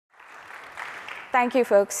Thank you,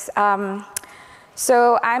 folks. First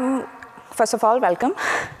of all, welcome.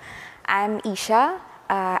 I'm Isha,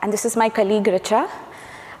 and this is my colleague, Richa.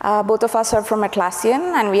 Both of us are from Atlassian,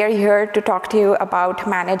 and we are here to talk to you about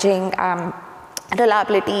managing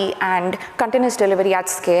reliability and continuous delivery at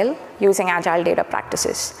scale using Agile data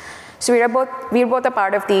practices. So we're both a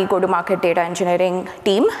part of the go-to-market data engineering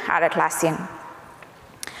team at Atlassian.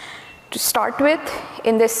 To start with,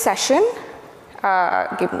 in this session,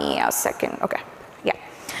 give me a second, okay, yeah.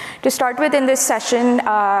 To start with, in this session,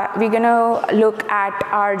 we're gonna look at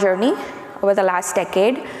our journey over the last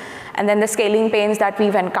decade, and then the scaling pains that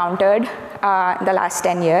we've encountered in the last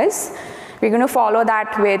 10 years. We're gonna follow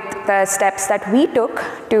that with the steps that we took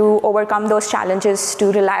to overcome those challenges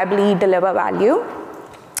to reliably deliver value.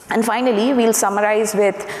 And finally, we'll summarize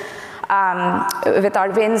with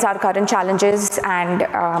our wins, our current challenges, and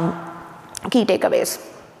key takeaways.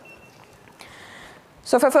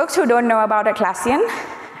 So for folks who don't know about Atlassian,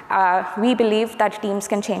 we believe that teams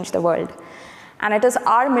can change the world. And it is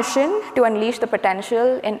our mission to unleash the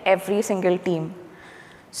potential in every single team.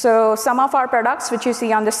 So some of our products, which you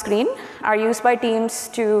see on the screen, are used by teams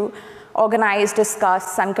to organize,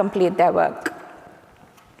 discuss, and complete their work.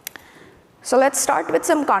 So let's start with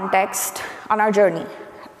some context on our journey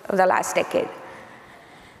of the last decade.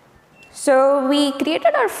 So we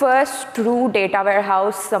created our first true data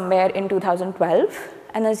warehouse somewhere in 2012.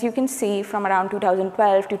 And as you can see, from around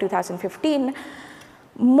 2012 to 2015,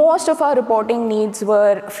 most of our reporting needs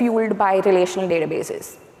were fueled by relational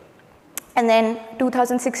databases. And then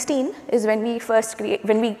 2016 is when we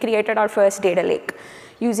created our first data lake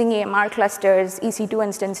using EMR clusters, EC2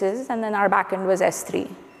 instances, and then our backend was S3.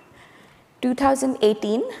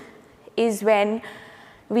 2018 is when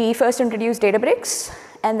we first introduced Databricks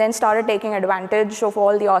and then started taking advantage of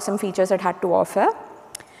all the awesome features it had to offer.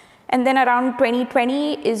 And then around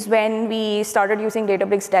 2020 is when we started using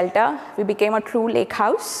Databricks Delta. We became a true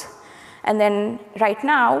lakehouse. And then right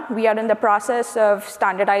now, we are in the process of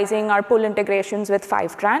standardizing our pull integrations with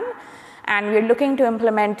Fivetran. And we're looking to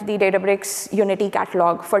implement the Databricks Unity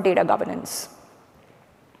catalog for data governance.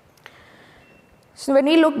 So when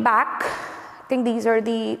we look back, I think these are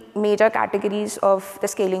the major categories of the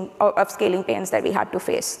scaling pains that we had to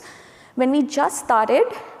face. When we just started,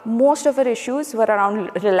 most of our issues were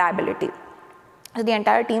around reliability. So the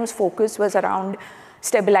entire team's focus was around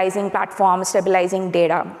stabilizing platforms, stabilizing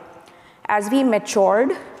data. As we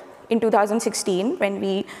matured in 2016, when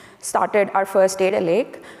we started our first data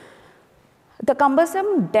lake, the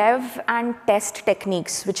cumbersome dev and test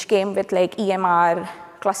techniques, which came with like EMR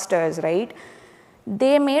clusters, right?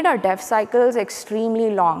 They made our dev cycles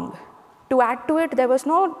extremely long. To add to it, there was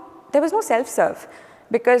no self-serve,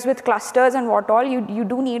 because with clusters and what all, you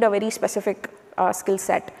do need a very specific skill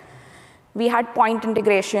set. We had point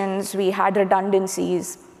integrations, we had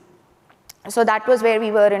redundancies. So that was where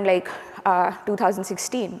we were in like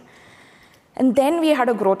 2016. And then we had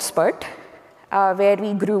a growth spurt where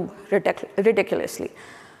we grew ridiculously.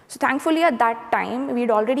 So thankfully at that time,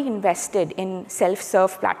 we'd already invested in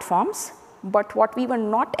self-serve platforms. But what we were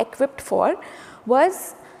not equipped for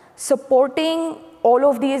was supporting all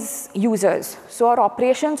of these users. So our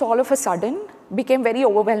operations all of a sudden became very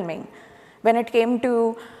overwhelming when it came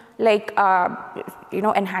to like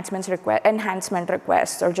enhancement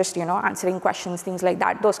requests or just answering questions, things like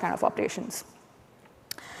that, those kind of operations.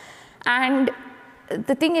 And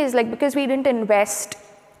the thing is, like, because we didn't invest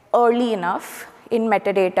early enough in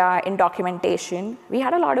metadata, in documentation, we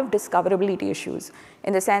had a lot of discoverability issues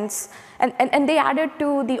in the sense, and they added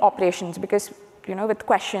to the operations because, with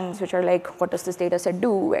questions which are like, what does this data set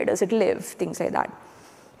do? Where does it live? Things like that.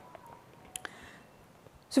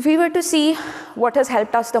 So if we were to see what has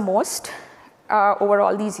helped us the most over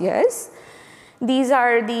all these years, these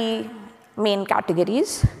are the main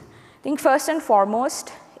categories. I think first and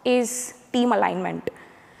foremost is team alignment.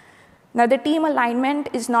 Now the team alignment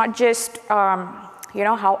is not just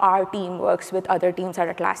how our team works with other teams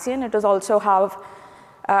at Atlassian. It is also how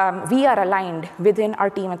we are aligned within our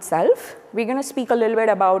team itself. We're going to speak a little bit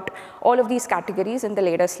about all of these categories in the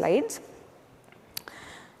later slides.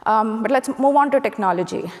 But let's move on to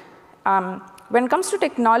technology. When it comes to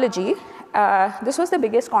technology, this was the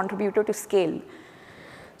biggest contributor to scale.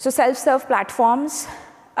 So self-serve platforms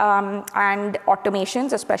and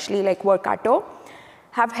automations, especially like Workato,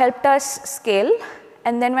 have helped us scale.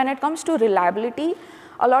 And then when it comes to reliability,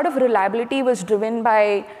 a lot of reliability was driven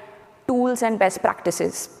by tools and best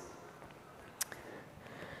practices.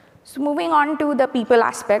 So moving on to the people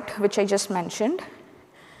aspect, which I just mentioned.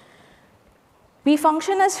 We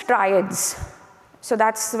function as triads. So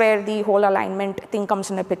that's where the whole alignment thing comes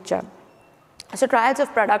in the picture. So triads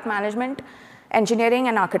of product management, engineering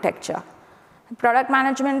and architecture. Product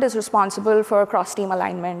management is responsible for cross-team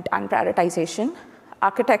alignment and prioritization.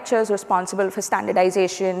 Architecture is responsible for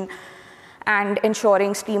standardization and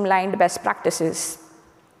ensuring streamlined best practices.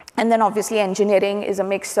 And then obviously engineering is a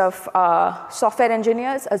mix of software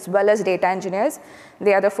engineers as well as data engineers.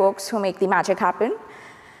 They are the folks who make the magic happen.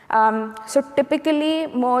 So typically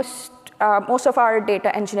most of our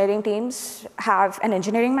data engineering teams have an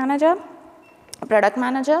engineering manager, a product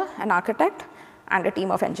manager, an architect, and a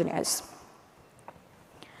team of engineers.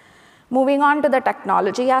 Moving on to the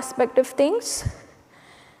technology aspect of things,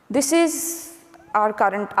 this is our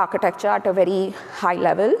current architecture at a very high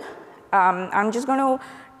level. I'm just going to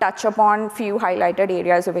touch upon a few highlighted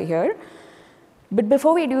areas over here. But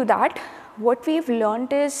before we do that, what we've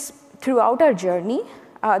learned is throughout our journey,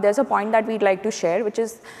 there's a point that we'd like to share, which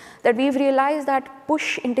is that we've realized that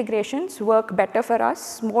push integrations work better for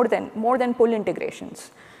us more than pull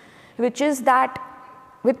integrations, which is that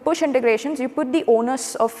with push integrations, you put the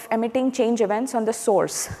onus of emitting change events on the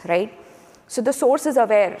source, right? So the source is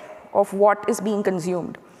aware of what is being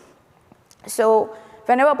consumed. So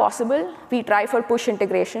whenever possible, we try for push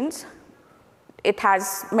integrations. It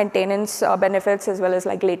has maintenance benefits as well as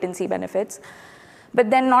like latency benefits.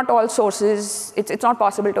 But then not all sources, it's not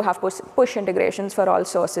possible to have push integrations for all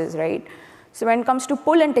sources, right? So when it comes to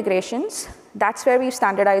pull integrations, that's where we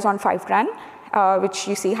standardize on Fivetran, which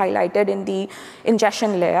you see highlighted in the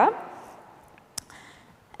ingestion layer.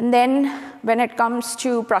 And then when it comes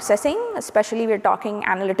to processing, especially we're talking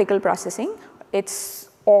analytical processing, it's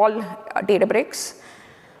all Databricks.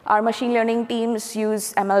 Our machine learning teams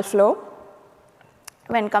use MLflow.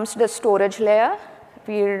 When it comes to the storage layer,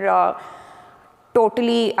 we're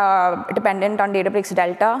totally dependent on Databricks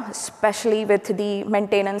Delta, especially with the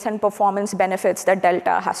maintenance and performance benefits that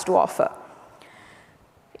Delta has to offer.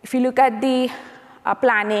 If you look at the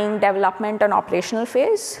planning, development, and operational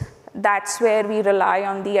phase, that's where we rely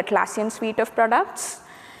on the Atlassian suite of products.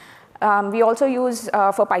 We also use,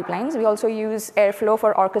 for pipelines, we also use Airflow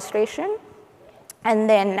for orchestration, and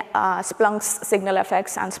then Splunk's signal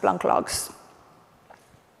effects and Splunk logs.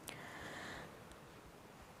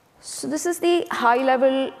 So this is the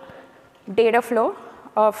high-level data flow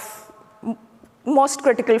of most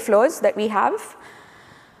critical flows that we have.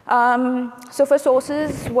 So for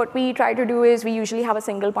sources, what we try to do is we usually have a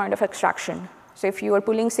single point of extraction. So if you are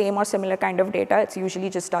pulling same or similar kind of data, it's usually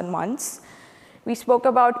just done once. We spoke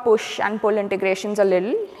about push and pull integrations a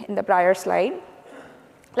little in the prior slide.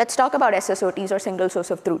 Let's talk about SSOTs, or single source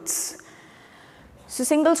of truths. So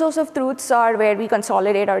single source of truths are where we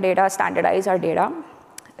consolidate our data, standardize our data.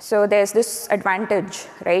 So there's this advantage,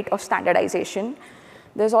 right, of standardization.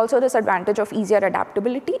 There's also this advantage of easier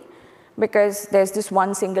adaptability, because there's this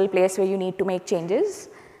one single place where you need to make changes.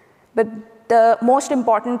 But the most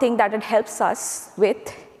important thing that it helps us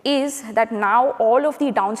with is that now all of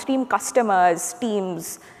the downstream customers,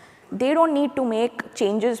 teams, they don't need to make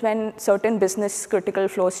changes when certain business critical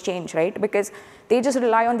flows change, right? Because they just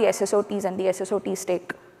rely on the SSOTs, and the SSOTs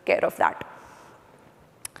take care of that.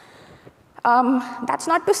 That's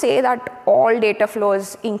not to say that all data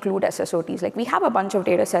flows include SSOTs. Like, we have a bunch of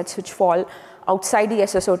data sets which fall outside the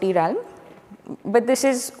SSOT realm, but this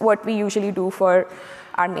is what we usually do for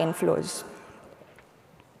our main flows.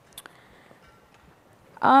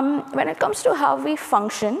 When it comes to how we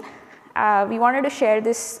function, we wanted to share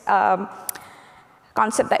this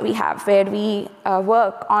concept that we have, where we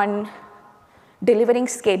work on delivering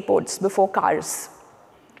skateboards before cars.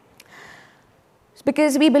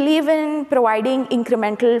 Because we believe in providing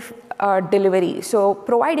incremental delivery. So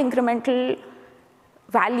provide incremental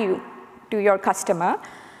value to your customer,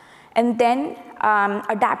 and then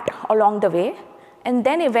adapt along the way, and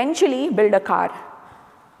then eventually build a car.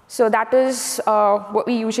 So that is what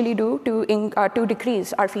we usually do to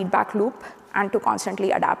decrease our feedback loop and to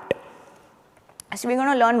constantly adapt. So we're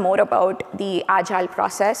going to learn more about the Agile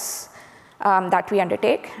process that we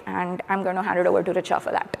undertake, and I'm going to hand it over to Richa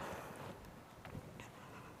for that.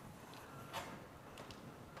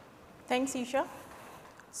 Thanks, Isha.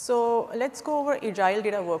 So let's go over Agile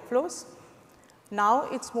data workflows. Now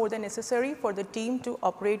it's more than necessary for the team to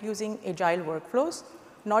operate using Agile workflows,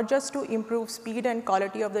 not just to improve speed and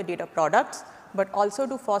quality of the data products, but also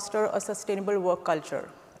to foster a sustainable work culture.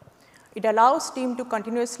 It allows team to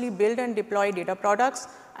continuously build and deploy data products,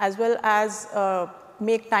 as well as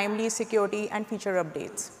make timely security and feature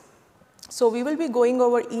updates. So we will be going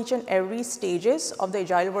over each and every stages of the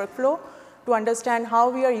Agile workflow to understand how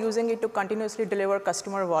we are using it to continuously deliver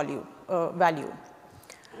customer value.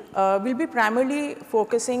 We'll be primarily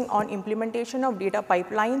focusing on implementation of data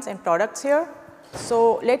pipelines and products here.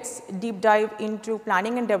 So let's deep dive into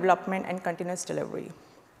planning and development and continuous delivery.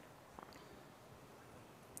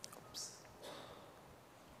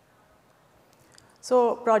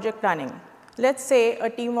 So project planning. Let's say a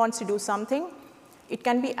team wants to do something. It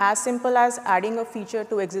can be as simple as adding a feature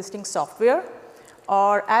to existing software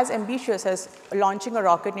or as ambitious as launching a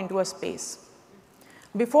rocket into a space.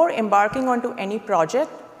 Before embarking onto any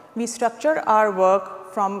project, we structure our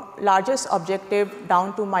work from largest objective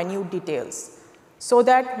down to minute details so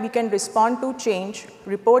that we can respond to change,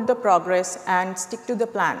 report the progress, and stick to the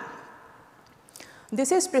plan.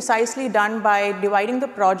 This is precisely done by dividing the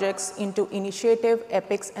projects into initiative,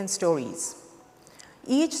 epics, and stories.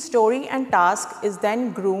 Each story and task is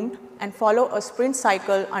then groomed and follow a sprint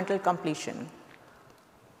cycle until completion.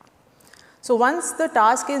 So once the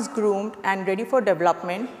task is groomed and ready for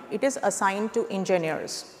development, it is assigned to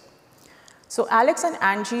engineers. So Alex and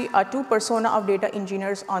Angie are two persona of data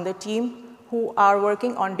engineers on the team who are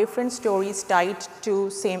working on different stories tied to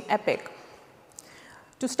same epic.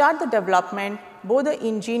 To start the development, both the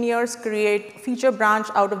engineers create feature branch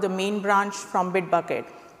out of the main branch from Bitbucket.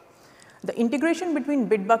 The integration between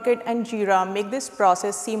Bitbucket and Jira make this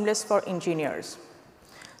process seamless for engineers.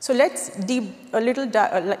 So let's deep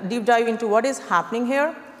dive into what is happening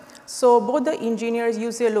here. So both the engineers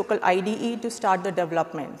use their local IDE to start the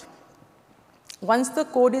development. Once the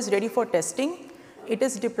code is ready for testing, it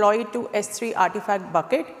is deployed to S3 artifact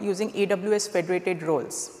bucket using AWS federated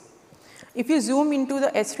roles. If you zoom into the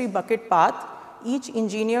S3 bucket path, each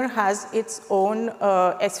engineer has its own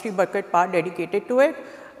S3 bucket path dedicated to it,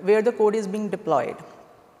 where the code is being deployed.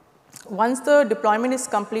 Once the deployment is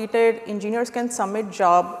completed, engineers can submit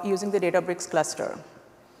job using the Databricks cluster.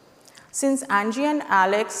 Since Angie and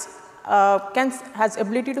Alex has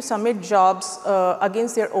ability to submit jobs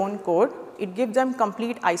against their own code, it gives them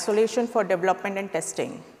complete isolation for development and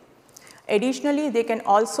testing. Additionally, they can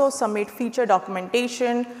also submit feature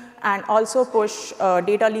documentation and also push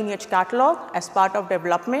data lineage catalog as part of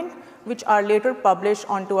development, which are later published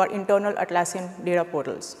onto our internal Atlassian data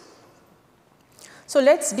portals. So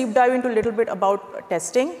let's deep dive into a little bit about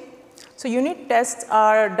testing. So unit tests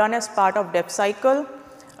are done as part of dev cycle.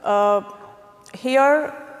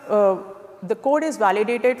 Here, the code is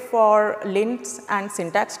validated for lints and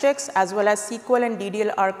syntax checks, as well as SQL and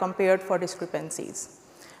DDL are compared for discrepancies.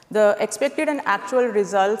 The expected and actual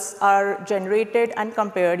results are generated and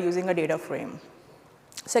compared using a data frame.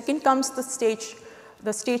 Second comes the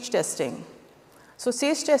stage testing. So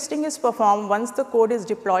stage testing is performed once the code is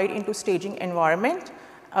deployed into staging environment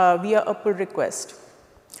via a pull request.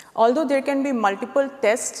 Although there can be multiple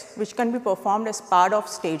tests which can be performed as part of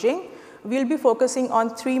staging, we'll be focusing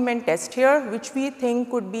on 3 main tests here, which we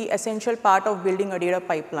think could be essential part of building a data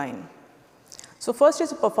pipeline. So first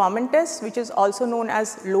is a performance test, which is also known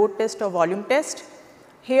as load test or volume test.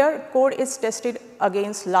 Here, code is tested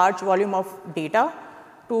against large volume of data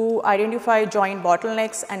to identify joint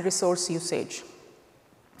bottlenecks and resource usage.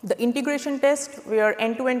 The integration test, where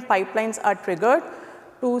end-to-end pipelines are triggered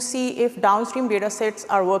to see if downstream data sets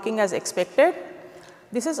are working as expected.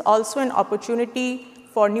 This is also an opportunity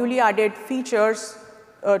for newly added features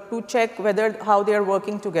to check how they are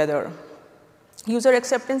working together. User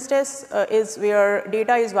acceptance test is where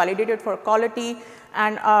data is validated for quality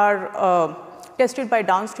and are tested by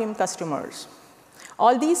downstream customers.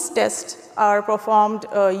 All these tests are performed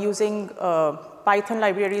using Python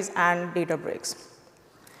libraries and Databricks.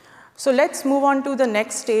 So let's move on to the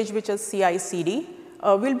next stage, which is CICD.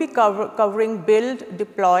 We'll be covering build,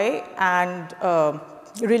 deploy, and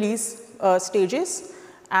release stages,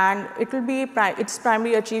 and it's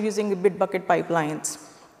primarily achieved using the Bitbucket pipelines.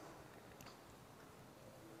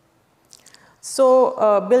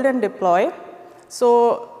 So build and deploy.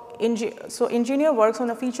 So engineer works on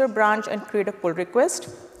a feature branch and create a pull request.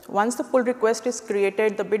 Once the pull request is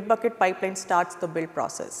created, the Bitbucket pipeline starts the build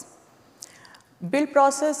process. Build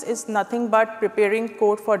process is nothing but preparing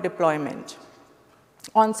code for deployment.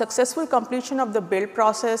 On successful completion of the build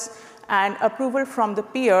process and approval from the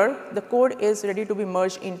peer, the code is ready to be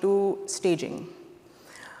merged into staging.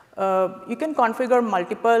 You can configure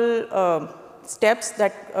multiple steps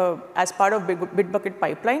that as part of Bitbucket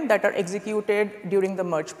pipeline that are executed during the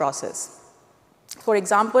merge process. For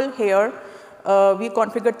example, here we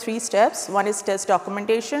configured 3 steps. One is test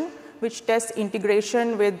documentation, which tests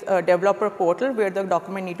integration with a developer portal where the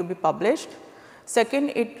document need to be published. Second,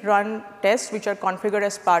 it run tests which are configured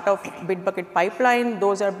as part of Bitbucket pipeline.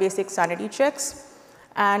 Those are basic sanity checks.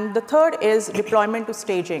 And the third is deployment to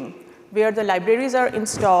staging, where the libraries are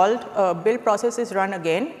installed, build process is run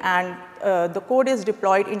again, and the code is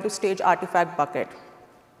deployed into stage artifact bucket.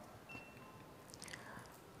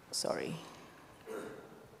 Sorry.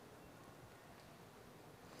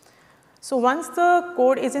 So once the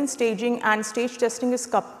code is in staging and stage testing is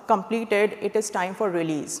completed, it is time for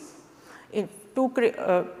release.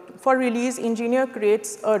 For release, engineer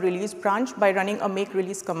creates a release branch by running a make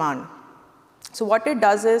release command. So what it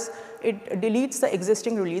does is it deletes the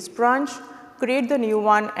existing release branch, create the new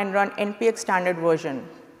one, and run npx standard version.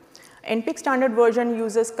 npx standard version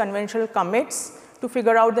uses conventional commits to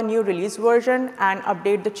figure out the new release version and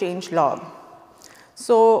update the change log.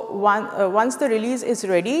 So once the release is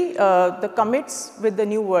ready, the commits with the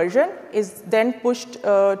new version is then pushed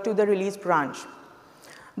to the release branch.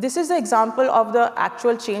 This is the example of the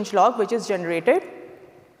actual change log which is generated.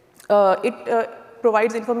 It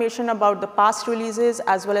provides information about the past releases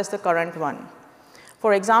as well as the current one.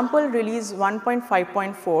 For example, release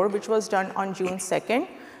 1.5.4, which was done on June 2nd,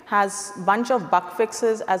 has a bunch of bug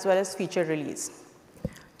fixes as well as feature release.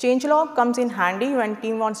 Changelog comes in handy when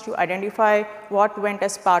team wants to identify what went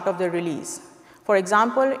as part of the release. For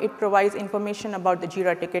example, it provides information about the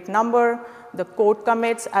Jira ticket number, the code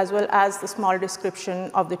commits, as well as the small description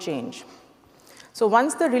of the change. So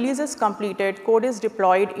once the release is completed, code is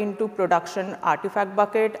deployed into production artifact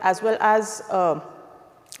bucket, as well as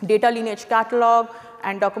data lineage catalog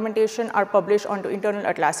and documentation are published onto internal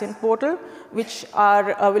Atlassian portal, which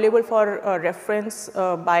are available for reference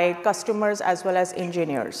by customers as well as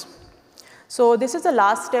engineers. So this is the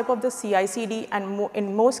last step of the CICD, and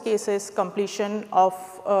in most cases completion of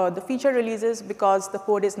the feature releases because the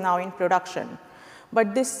code is now in production.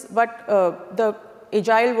 But the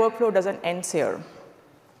Agile workflow doesn't end here.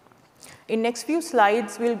 In next few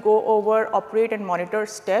slides, we'll go over operate and monitor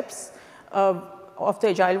steps of the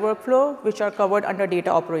Agile workflow, which are covered under data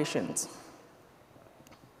operations.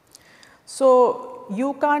 So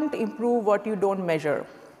you can't improve what you don't measure.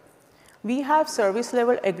 We have service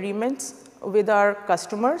level agreements with our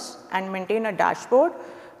customers and maintain a dashboard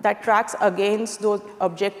that tracks against those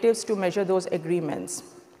objectives to measure those agreements.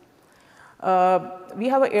 We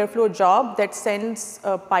have an Airflow job that sends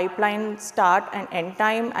a pipeline start and end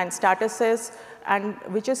time and statuses, and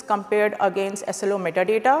which is compared against SLO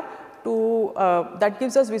metadata that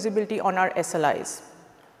gives us visibility on our SLIs.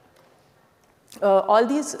 All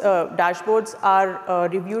these dashboards are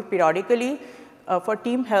reviewed periodically for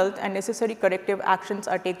team health, and necessary corrective actions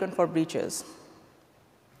are taken for breaches.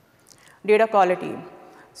 Data quality.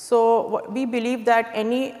 So we believe that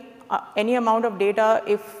any amount of data,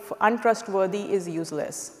 if untrustworthy, is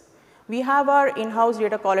useless. We have our in-house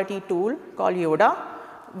data quality tool called Yoda,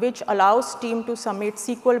 which allows team to submit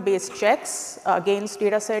SQL-based checks against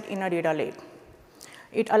data set in a data lake.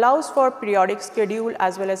 It allows for periodic schedule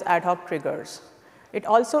as well as ad hoc triggers. It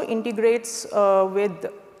also integrates with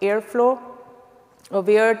Airflow,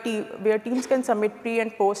 where teams can submit pre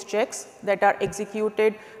and post checks that are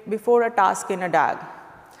executed before a task in a DAG.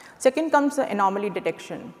 Second comes the anomaly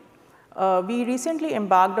detection. We recently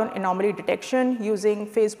embarked on anomaly detection using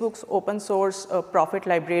Facebook's open source Prophet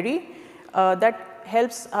library that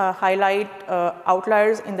helps highlight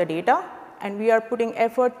outliers in the data, and we are putting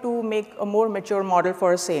effort to make a more mature model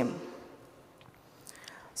for the same.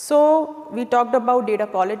 So we talked about data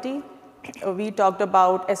quality, we talked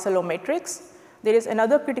about SLO metrics. There is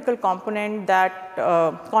another critical component that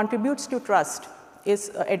contributes to trust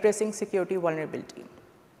is addressing security vulnerability.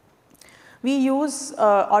 We use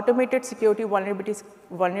automated security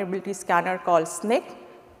vulnerability scanner called SNIC.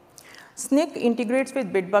 SNIC integrates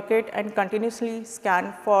with Bitbucket and continuously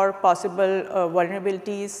scan for possible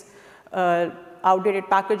vulnerabilities, outdated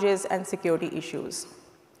packages, and security issues.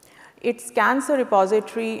 It scans a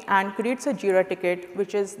repository and creates a Jira ticket,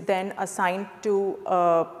 which is then assigned to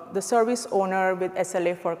the service owner with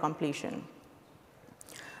SLA for completion.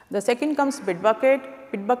 The second comes Bitbucket.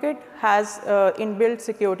 Bitbucket has inbuilt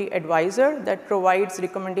security advisor that provides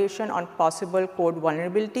recommendation on possible code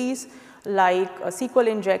vulnerabilities like SQL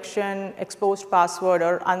injection, exposed password,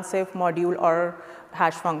 or unsafe module or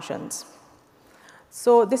hash functions.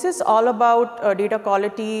 So this is all about data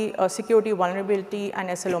quality, security vulnerability,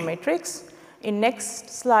 and SLO metrics. In next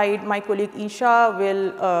slide, my colleague Isha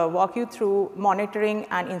will walk you through monitoring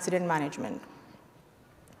and incident management.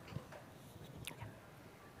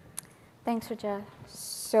 Thanks, Rajat.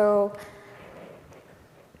 So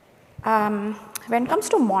when it comes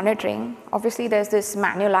to monitoring, obviously there's this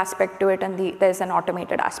manual aspect to it, and there's an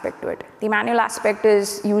automated aspect to it. The manual aspect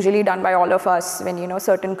is usually done by all of us when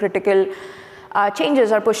certain critical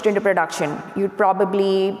changes are pushed into production. You'd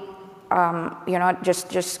probably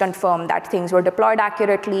just confirm that things were deployed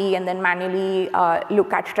accurately, and then manually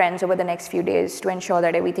look at trends over the next few days to ensure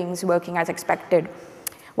that everything's working as expected.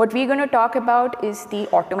 What we're going to talk about is the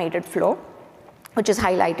automated flow, which is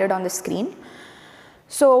highlighted on the screen.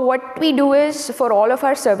 So what we do is, for all of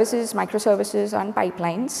our services, microservices, and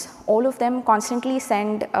pipelines, all of them constantly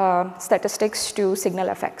send statistics to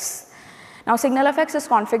SignalFX. Now, SignalFX is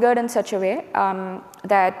configured in such a way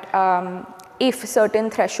that if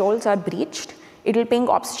certain thresholds are breached, it will ping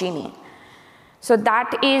opsgenie. So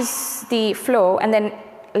that is the flow, and then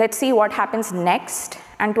let's see what happens next.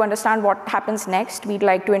 And to understand what happens next, we'd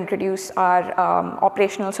like to introduce our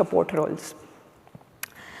operational support roles.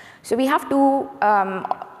 So we have two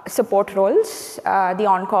support roles, the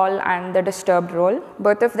on-call and the disturbed role.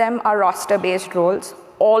 Both of them are roster-based roles.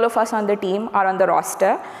 All of us on the team are on the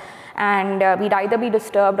roster, and we'd either be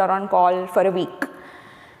disturbed or on call for a week.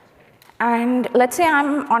 And let's say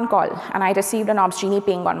I'm on call, and I received an opsgenie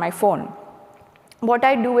ping on my phone. What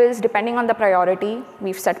I do is, depending on the priority,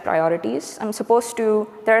 we've set priorities.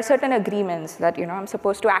 There are certain agreements that I'm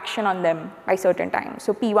supposed to action on them by certain times.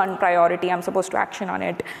 So P1 priority, I'm supposed to action on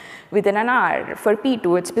it within an hour. For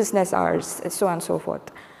P2, it's business hours, so on and so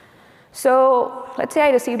forth. So let's say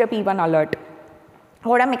I received a P1 alert.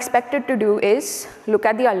 What I'm expected to do is look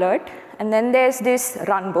at the alert, and then there's this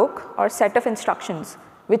run book or set of instructions,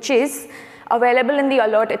 which is available in the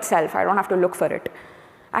alert itself. I don't have to look for it.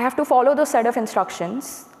 I have to follow the set of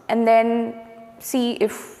instructions and then see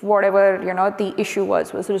if whatever the issue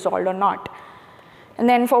was resolved or not. And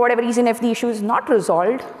then for whatever reason, if the issue is not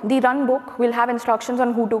resolved, the run book will have instructions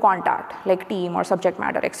on who to contact, like team or subject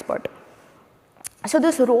matter expert. So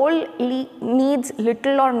this role needs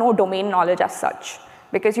little or no domain knowledge as such,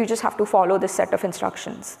 because you just have to follow this set of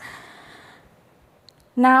instructions.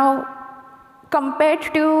 Now,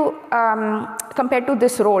 compared to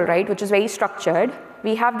this role, right, which is very structured,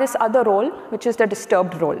 we have this other role, which is the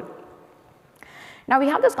disturbed role. Now, we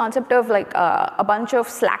have this concept of like a bunch of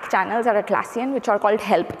Slack channels at Atlassian, which are called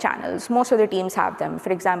help channels. Most of the teams have them.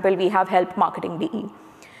 For example, we have help marketing DE.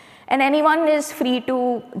 And anyone is free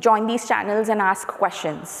to join these channels and ask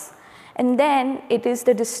questions. And then it is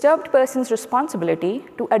the disturbed person's responsibility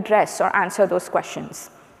to address or answer those questions.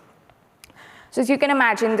 So as you can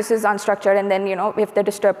imagine, this is unstructured, and then if the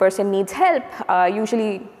disturbed person needs help,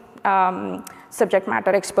 usually subject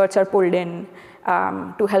matter experts are pulled in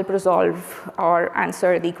to help resolve or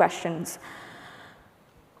answer the questions.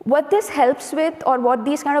 What this helps with, or what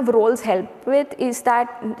these kind of roles help with, is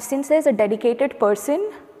that since there's a dedicated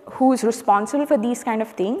person who's responsible for these kind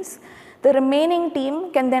of things, the remaining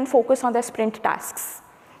team can then focus on their sprint tasks.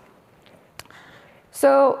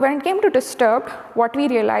 So when it came to disturbed, what we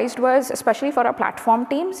realized was, especially for our platform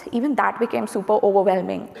teams, even that became super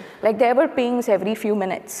overwhelming. Like there were pings every few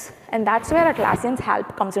minutes. And that's where Atlassian's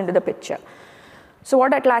help comes into the picture. So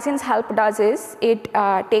what Atlassian's help does is, it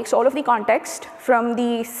takes all of the context from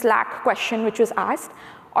the Slack question which was asked,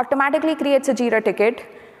 automatically creates a Jira ticket,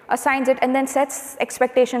 assigns it, and then sets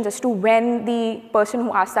expectations as to when the person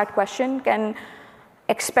who asked that question can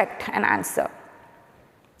expect an answer.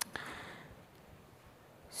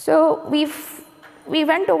 So we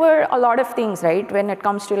went over a lot of things, right? When it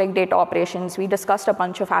comes to like data operations, we discussed a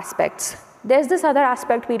bunch of aspects. There's this other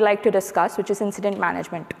aspect we'd like to discuss, which is incident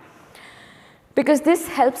management. Because this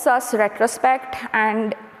helps us retrospect,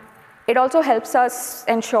 and it also helps us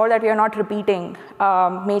ensure that we are not repeating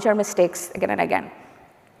major mistakes again and again.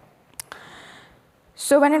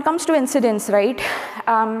 So when it comes to incidents, right,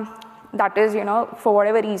 that is, for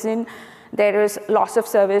whatever reason, there is loss of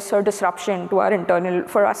service or disruption to our internal,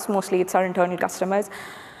 for us mostly it's our internal customers,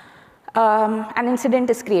 an incident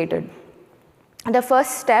is created. The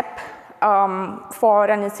first step for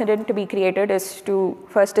an incident to be created is to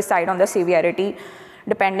first decide on the severity,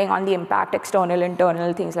 depending on the impact, external,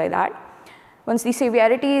 internal, things like that. Once the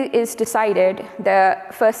severity is decided, the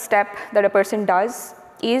first step that a person does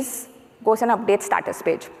is goes and updates status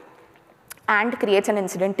page and creates an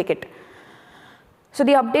incident ticket. So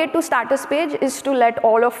the update to status page is to let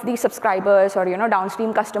all of the subscribers or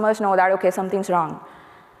downstream customers know that, okay, something's wrong.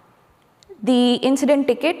 The incident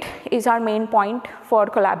ticket is our main point for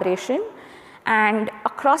collaboration. And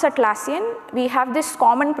across Atlassian, we have this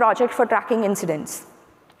common project for tracking incidents.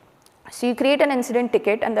 So you create an incident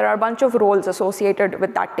ticket, and there are a bunch of roles associated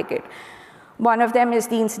with that ticket. One of them is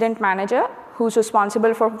the incident manager, who's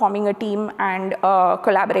responsible for forming a team and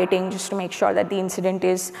collaborating just to make sure that the incident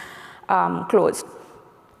is closed.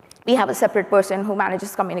 We have a separate person who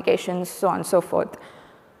manages communications, so on and so forth.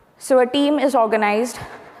 So a team is organized,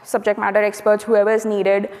 subject matter experts, whoever is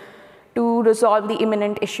needed, to resolve the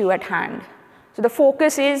imminent issue at hand. So the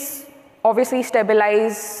focus is obviously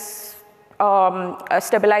stabilize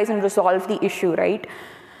and resolve the issue, right?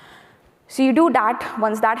 So you do that.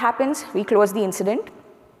 Once that happens, we close the incident.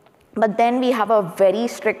 But then we have a very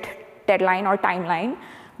strict deadline or timeline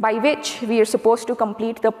by which we are supposed to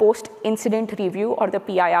complete the post-incident review or the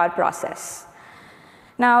PIR process.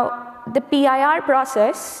 Now, the PIR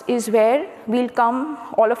process is where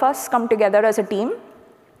all of us come together as a team,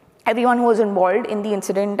 everyone who was involved in the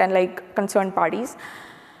incident and like concerned parties,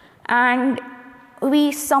 and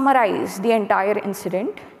we summarize the entire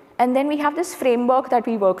incident, and then we have this framework that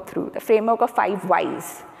we work through, the framework of 5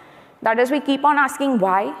 whys. That is, we keep on asking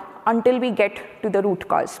why until we get to the root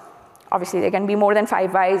cause. Obviously, there can be more than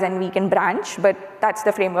 5 whys and we can branch, but that's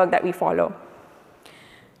the framework that we follow.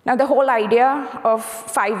 Now, the whole idea of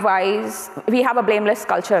 5 whys, we have a blameless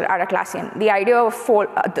culture at Atlassian. The idea of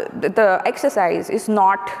the exercise is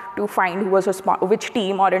not to find which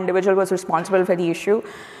team or individual was responsible for the issue,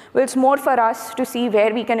 but it's more for us to see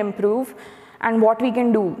where we can improve and what we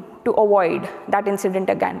can do to avoid that incident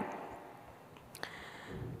again.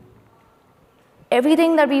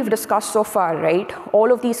 Everything that we've discussed so far, right,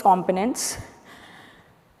 all of these components,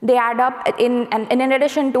 they add up, and in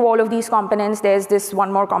addition to all of these components, there's this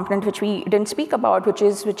one more component which we didn't speak about,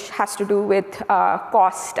 which has to do with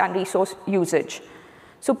cost and resource usage.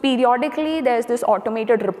 So periodically, there's this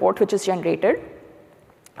automated report which is generated,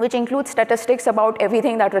 which includes statistics about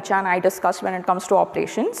everything that Richa and I discussed when it comes to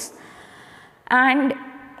operations. And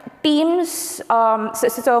teams,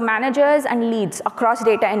 so managers and leads across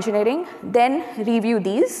data engineering then review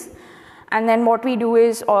these. And then what we do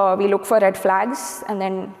is we look for red flags and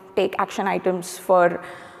then take action items for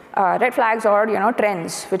red flags or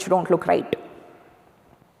trends which don't look right.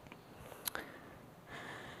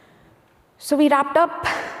 So we wrapped up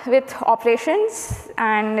with operations,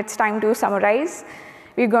 and it's time to summarize.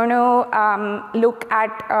 We're going to look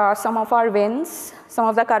at some of our wins, some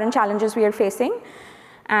of the current challenges we are facing,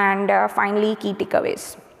 and finally, key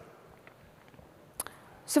takeaways.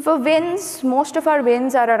 So for wins, most of our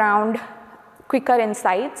wins are around quicker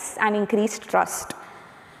insights and increased trust.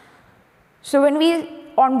 So when we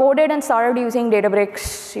onboarded and started using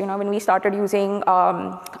Databricks, when we started using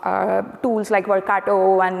tools like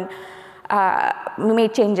Workato and we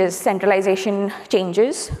made changes, centralization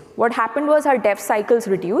changes, what happened was our dev cycles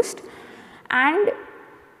reduced, and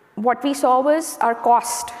what we saw was our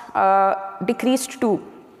cost decreased too,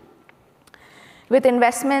 with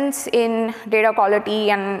investments in data quality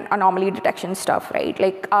and anomaly detection stuff, right?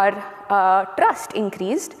 Like our trust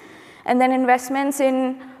increased, and then investments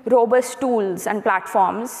in robust tools and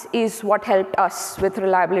platforms is what helped us with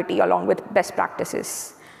reliability along with best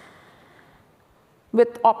practices.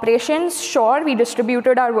 With operations, sure, we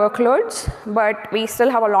distributed our workloads, but we still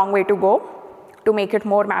have a long way to go to make it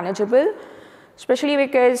more manageable, especially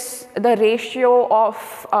because the ratio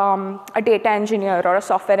of a data engineer or a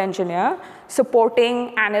software engineer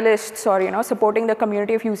supporting analysts or supporting the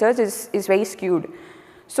community of users is very skewed.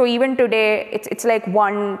 So even today, it's like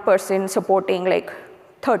one person supporting like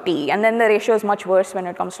 30, and then the ratio is much worse when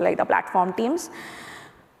it comes to like the platform teams.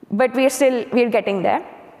 But we're getting there.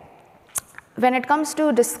 When it comes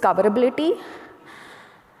to discoverability,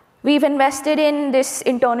 we've invested in this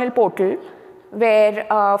internal portal where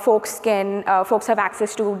folks have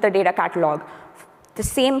access to the data catalog. The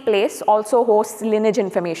same place also hosts lineage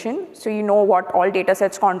information, so you know what all data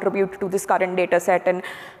sets contribute to this current data set and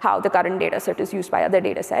how the current data set is used by other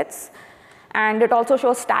data sets. And it also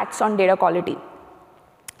shows stats on data quality.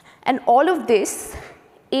 And all of this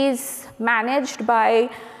is managed by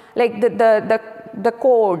like the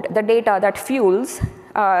code, the data that fuels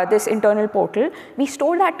this internal portal. We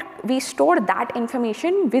store that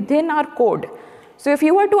information within our code. So if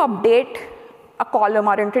you were to update a column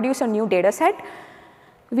or introduce a new data set,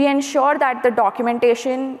 we ensure that the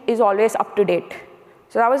documentation is always up to date.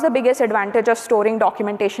 So that was the biggest advantage of storing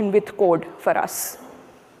documentation with code for us.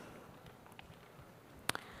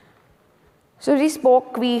 So we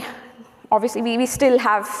spoke, obviously we still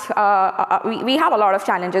have, we have a lot of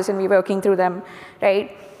challenges and we're working through them,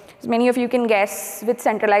 right? As many of you can guess, with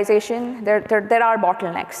centralization, there are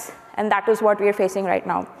bottlenecks, and that is what we are facing right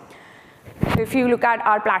now. If you look at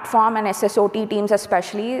our platform and SSOT teams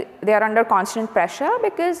especially, they are under constant pressure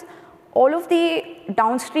because all of the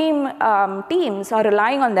downstream teams are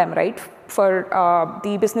relying on them, right, for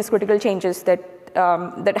the business critical changes that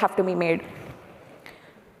have to be made.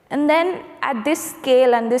 And then at this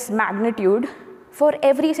scale and this magnitude, for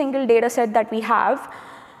every single data set that we have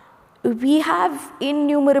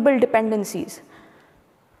innumerable dependencies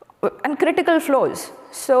and critical flows.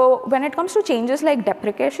 So when it comes to changes like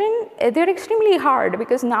deprecation, they're extremely hard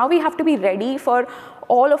because now we have to be ready for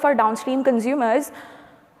all of our downstream consumers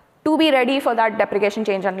to be ready for that deprecation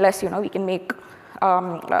change unless we can make,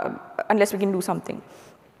 unless we can do something.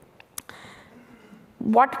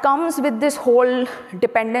 What comes with this whole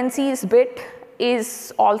dependencies bit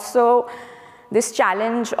is also this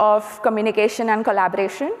challenge of communication and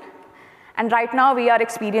collaboration. And right now, we are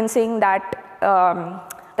experiencing that,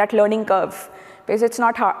 that learning curve, because it's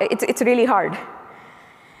not hard, it's really hard.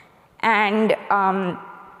 And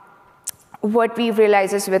what we've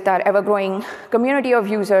realized is with our ever-growing community of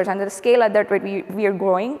users and the scale at that we are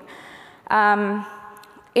growing,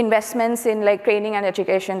 investments in like training and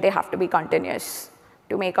education, they have to be continuous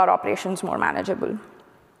to make our operations more manageable.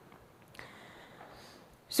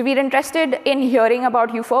 So we're interested in hearing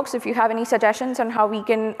about you folks if you have any suggestions on how we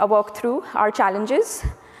can work through our challenges.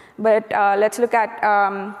 But let's look at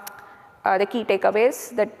the key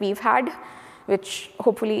takeaways that we've had, which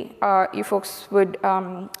hopefully you folks would,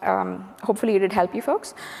 hopefully it would help you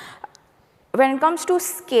folks. When it comes to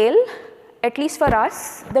scale, at least for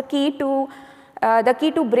us, the key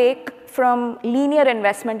to break from linear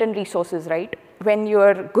investment in resources, right, when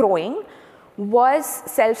you're growing, was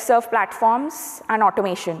self-serve platforms and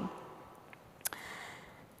automation.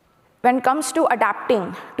 When it comes to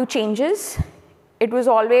adapting to changes, it was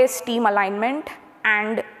always team alignment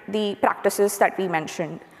and the practices that we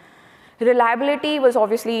mentioned. Reliability was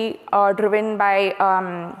obviously driven by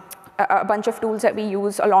a bunch of tools that we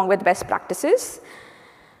use along with best practices.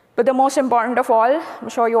 But the most important of all, I'm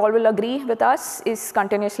sure you all will agree with us, is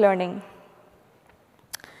continuous learning.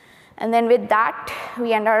 And then with that,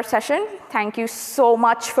 we end our session. Thank you so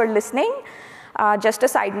much for listening. Just a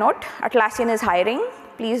side note, Atlassian is hiring.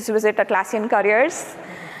 Please visit Atlassian Careers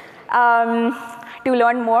to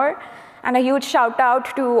learn more. And a huge shout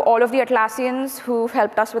out to all of the Atlassians who've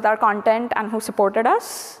helped us with our content and who supported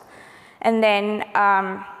us. And then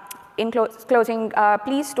in closing,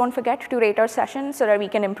 please don't forget to rate our session so that we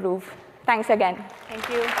can improve. Thanks again. Thank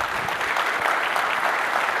you.